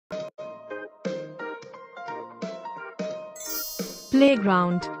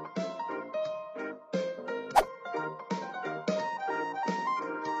Playground.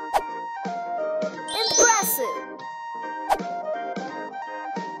 Impressive.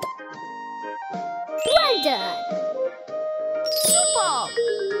 Well done. Superb.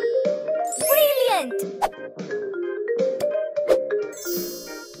 Brilliant.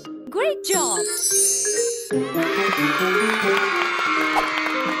 Great job.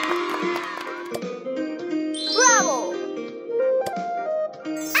 Bravo.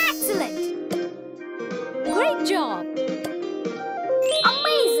 Excellent. Great job.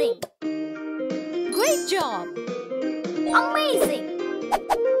 Amazing. Great job. Amazing.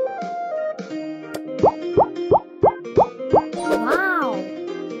 Wow.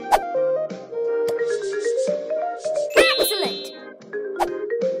 Excellent.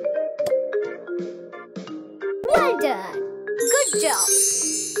 Well done. Good job.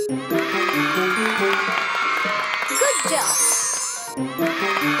 Good job.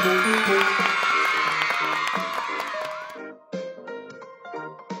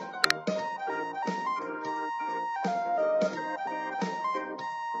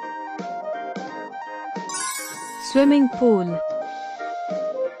 Swimming pool.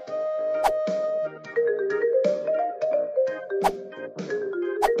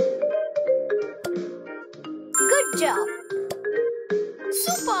 Good job.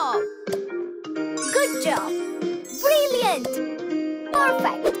 Superb. Good job. Brilliant.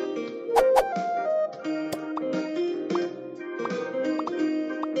 Perfect.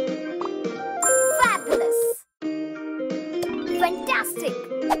 Fabulous. Fantastic.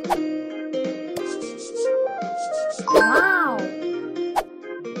 Wow.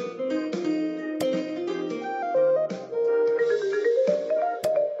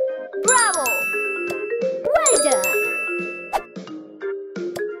 Bravo. Well done.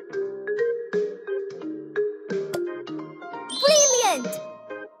 Brilliant.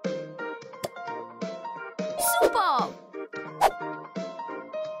 Superb.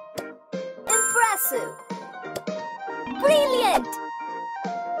 Impressive. Brilliant.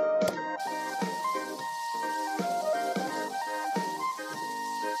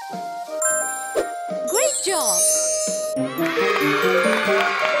 Great job.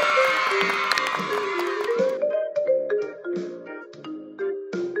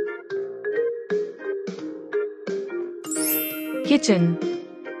 Kitchen.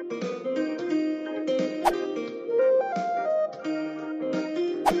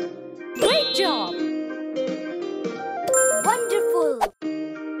 Great job. Wonderful.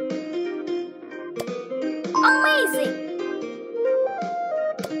 Amazing.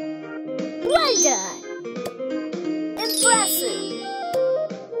 Well done. Impressive.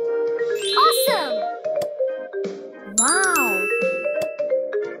 Awesome. Wow.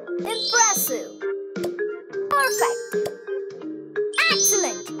 Impressive. Perfect.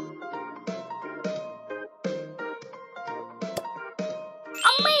 Excellent.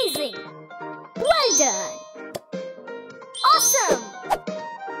 Amazing. Well done. Awesome.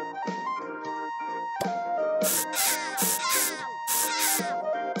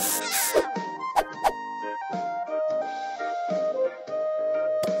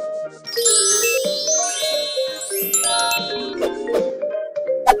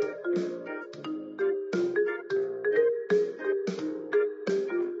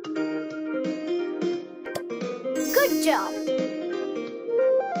 Good job.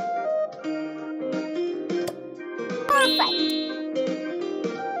 Perfect.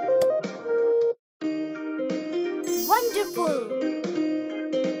 Wonderful.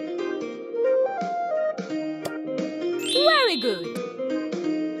 Very good.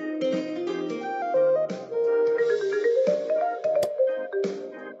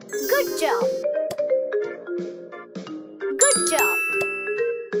 Good job. Good job.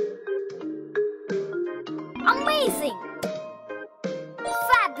 Amazing.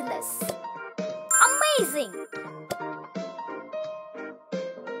 Fabulous. Amazing.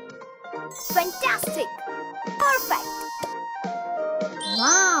 Fantastic. Perfect.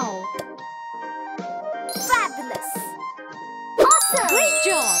 Wow. Fabulous. Awesome. Great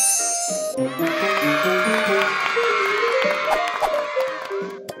job.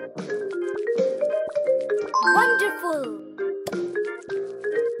 Wonderful.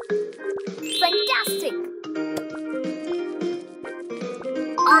 Fantastic.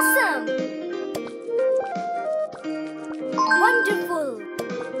 Awesome. Wonderful.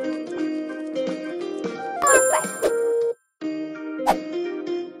 Perfect.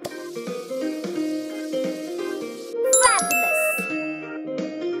 Fabulous.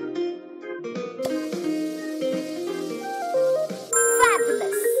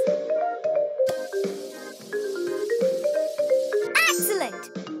 Fabulous.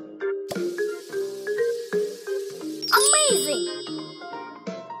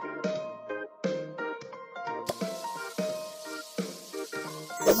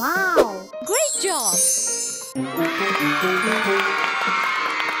 Wow! Great job!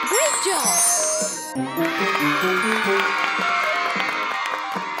 Great job!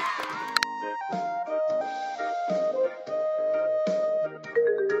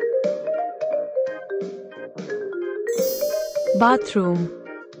 Bathroom.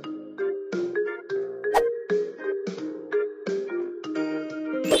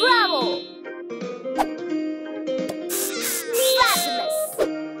 Bravo! Fabulous!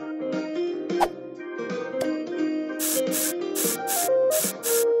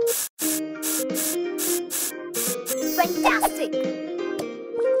 Fantastic!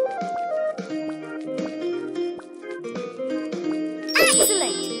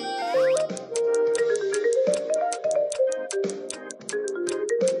 Excellent!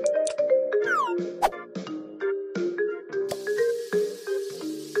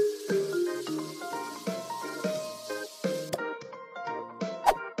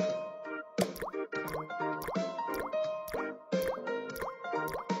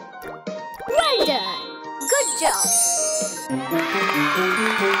 Well done! Good job!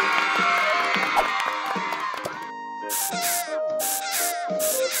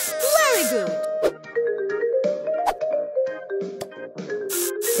 Very good!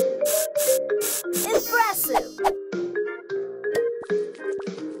 Impressive!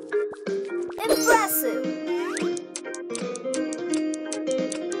 Impressive!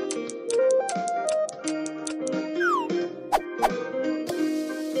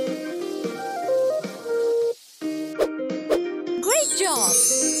 Great job!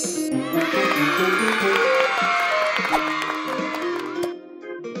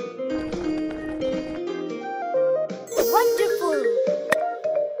 Wonderful!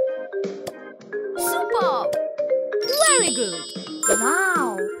 Superb! Very good!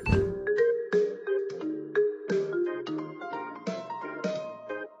 Wow!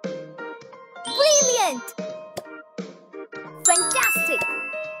 Brilliant! Fantastic!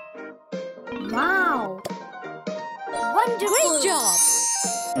 Wow! Wonderful! Great job!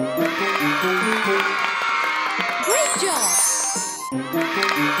 Great job!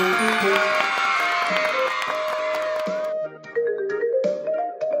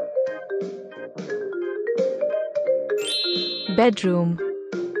 Bedroom.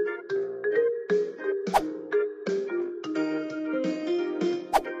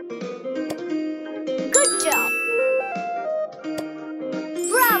 Good job!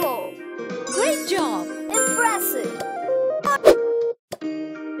 Bravo! Great job! Impressive!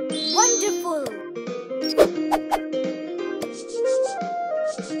 Wonderful!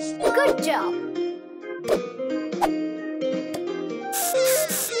 Good job!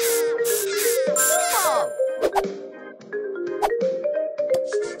 Superb!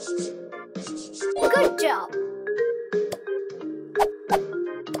 Good job!